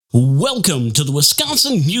Welcome to the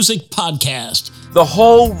Wisconsin Music Podcast. The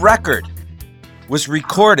whole record was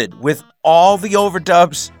recorded with all the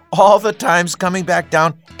overdubs, all the times coming back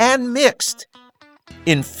down, and mixed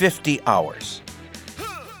in 50 hours.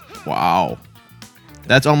 Wow.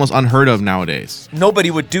 That's almost unheard of nowadays.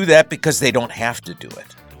 Nobody would do that because they don't have to do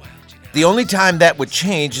it. The only time that would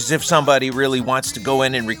change is if somebody really wants to go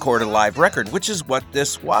in and record a live record, which is what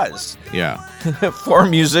this was. Yeah. 4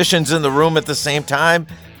 musicians in the room at the same time.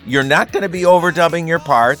 You're not going to be overdubbing your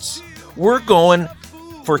parts. We're going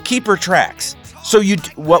for keeper tracks. So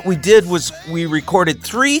what we did was we recorded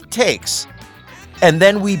 3 takes, and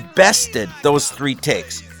then we bested those 3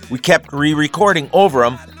 takes. We kept re-recording over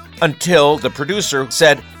them until the producer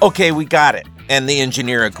said, okay, we got it, and the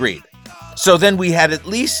engineer agreed. So then we had at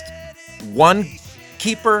least 1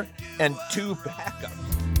 keeper and 2 backups.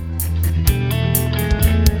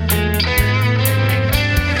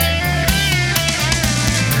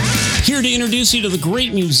 Here to introduce you to the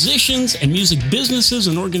great musicians and music businesses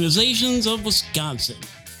and organizations of Wisconsin.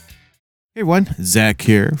 Hey everyone, Zach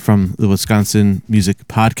here from the Wisconsin Music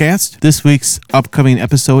Podcast. This week's upcoming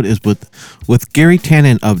episode is with Gary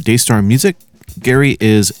Tannen of Daystar Music. Gary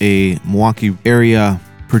is a Milwaukee area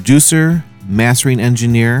producer, mastering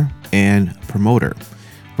engineer, and promoter.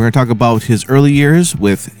 We're going to talk about his early years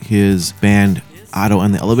with his band Otto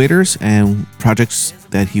and the Elevators and projects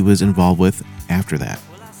that he was involved with after that.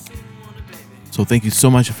 So thank you so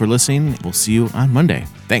much for listening. We'll see you on Monday.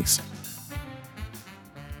 Thanks.